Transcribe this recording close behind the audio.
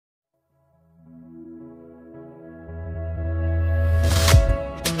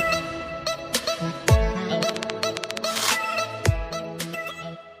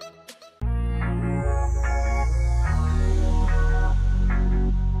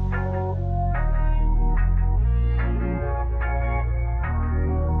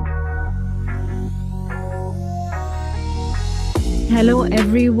Hello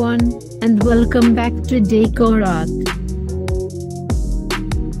everyone, and welcome back to Decor Art.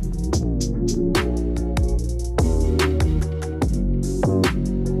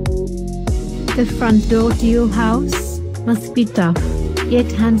 The front door to your house must be tough,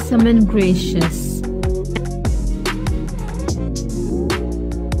 yet handsome and gracious.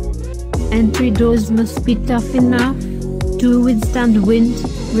 Entry doors must be tough enough to withstand wind,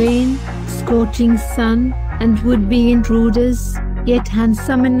 rain, scorching sun, and would-be intruders, yet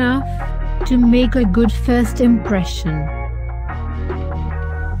handsome enough to make a good first impression.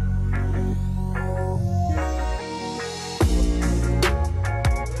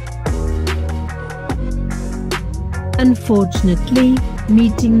 Unfortunately,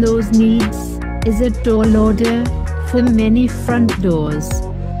 meeting those needs is a tall order for many front doors.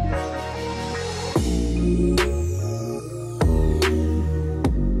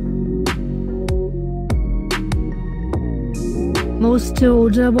 Most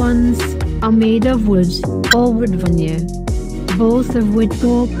older ones are made of wood or wood veneer, both of which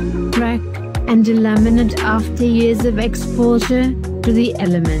warp, crack, and delaminate after years of exposure to the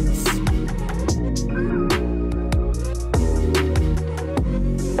elements.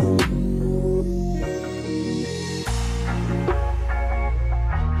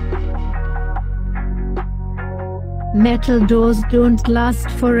 Metal doors don't last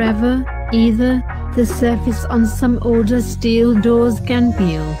forever, either. The surface on some older steel doors can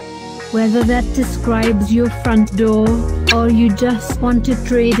peel. Whether that describes your front door, or you just want to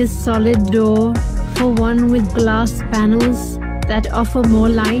trade a solid door for one with glass panels that offer more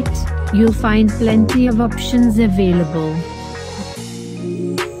light, you'll find plenty of options available.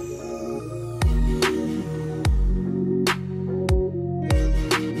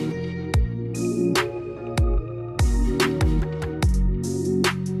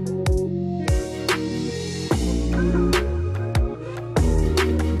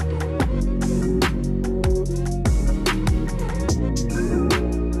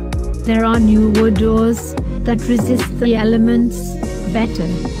 There are newer doors that resist the elements better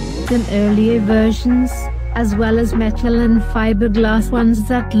than earlier versions, as well as metal and fiberglass ones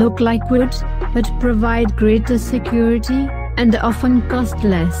that look like wood, but provide greater security and often cost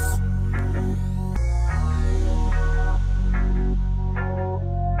less.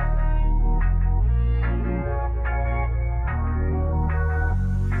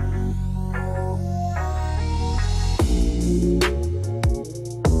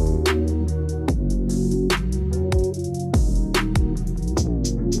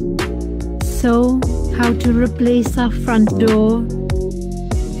 So, how to replace our front door?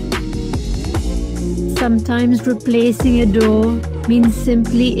 Sometimes replacing a door means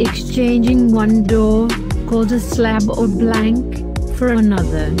simply exchanging one door, called a slab or blank, for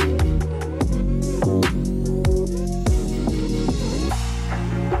another.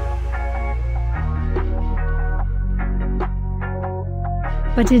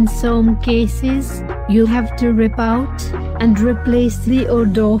 But in some cases, you'll have to rip out and replace the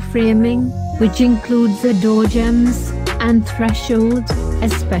old door framing, which includes the door jambs and threshold,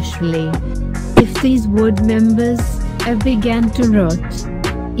 especially if these wood members have begun to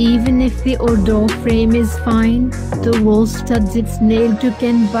rot. Even if the old door frame is fine, the wall studs it's nailed to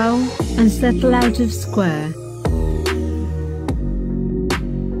can bow and settle out of square.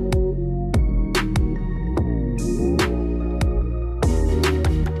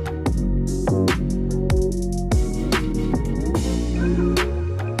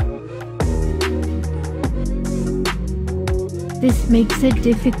 This makes it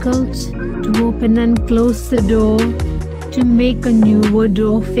difficult to open and close the door. To make a new wood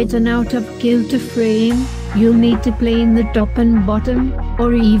door fit an out-of-kilter frame, you'll need to plane the top and bottom,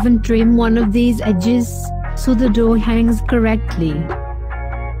 or even trim one of these edges, so the door hangs correctly.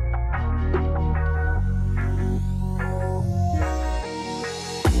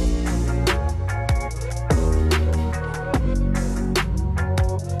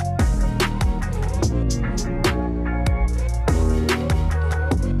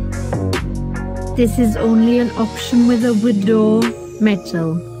 This is only an option with a wood door.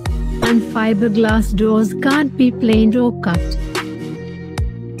 Metal and fiberglass doors can't be planed or cut.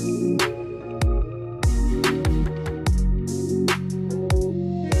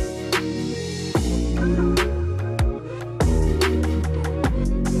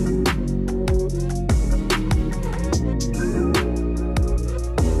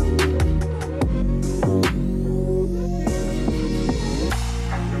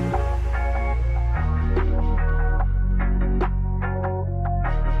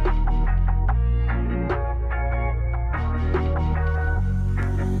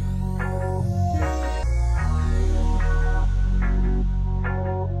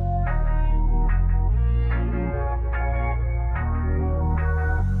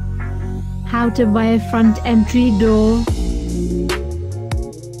 How to buy a front entry door.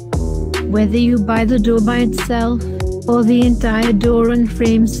 Whether you buy the door by itself, or the entire door and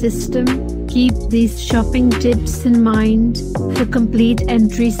frame system, keep these shopping tips in mind. For complete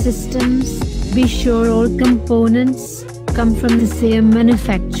entry systems, be sure all components come from the same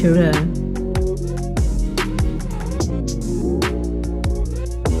manufacturer.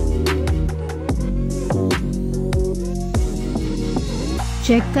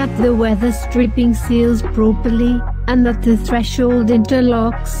 Check that the weather stripping seals properly, and that the threshold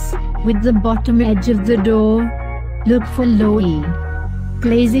interlocks with the bottom edge of the door. Look for low E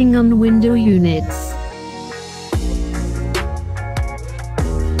glazing on window units.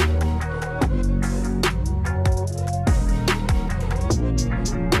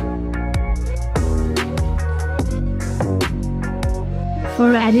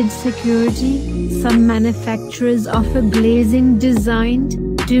 For added security, some manufacturers offer glazing designed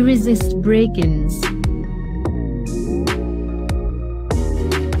to resist break-ins.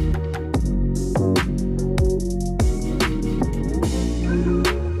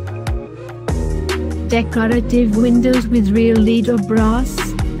 Decorative windows with real lead or brass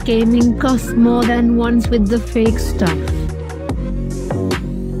gaming cost more than ones with the fake stuff.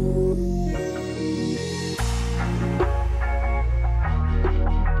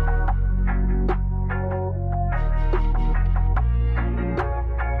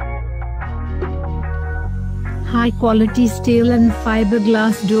 High-quality steel and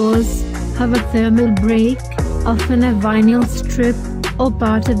fiberglass doors have a thermal break, often a vinyl strip, or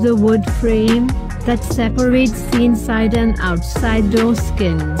part of the wood frame, that separates the inside and outside door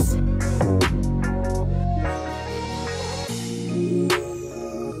skins.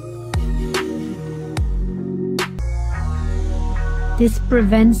 This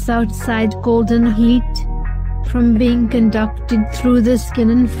prevents outside cold and heat from being conducted through the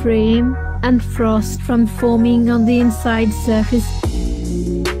skin and frame, and frost from forming on the inside surface.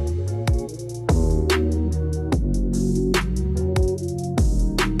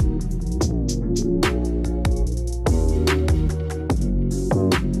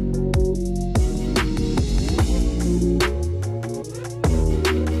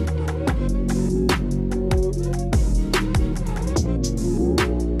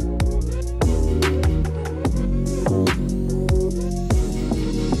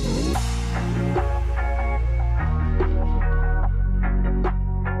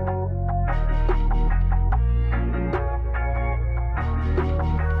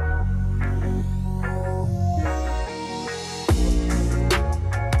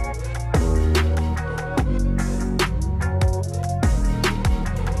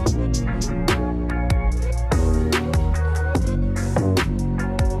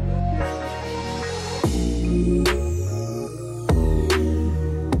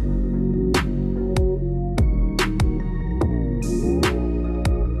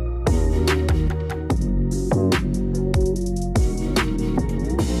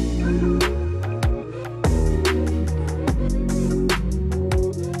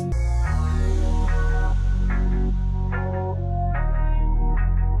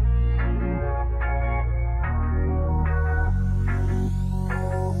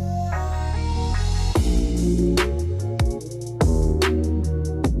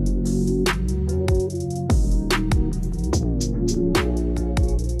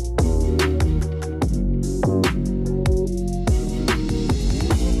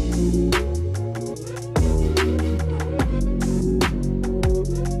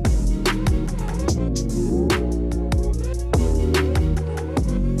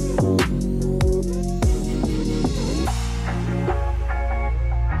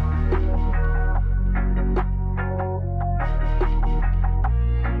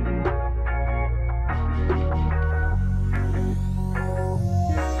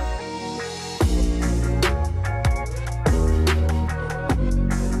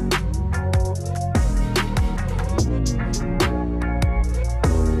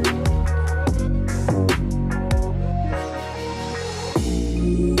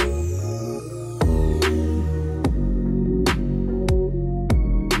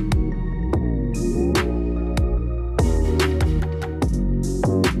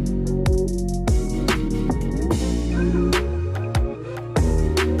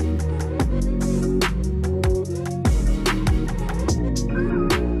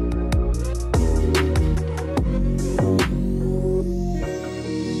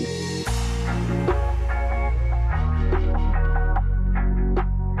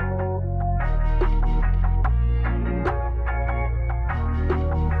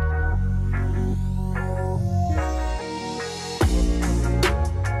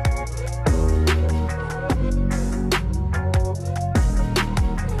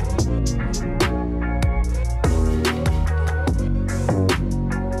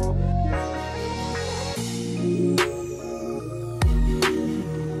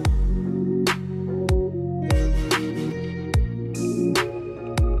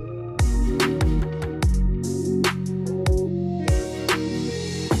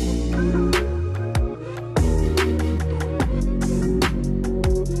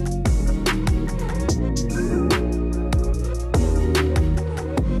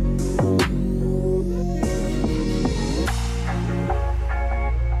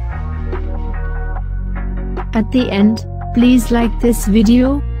 At the end, please like this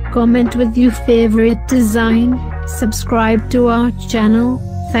video, comment with your favorite design, subscribe to our channel.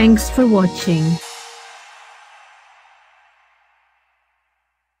 Thanks for watching.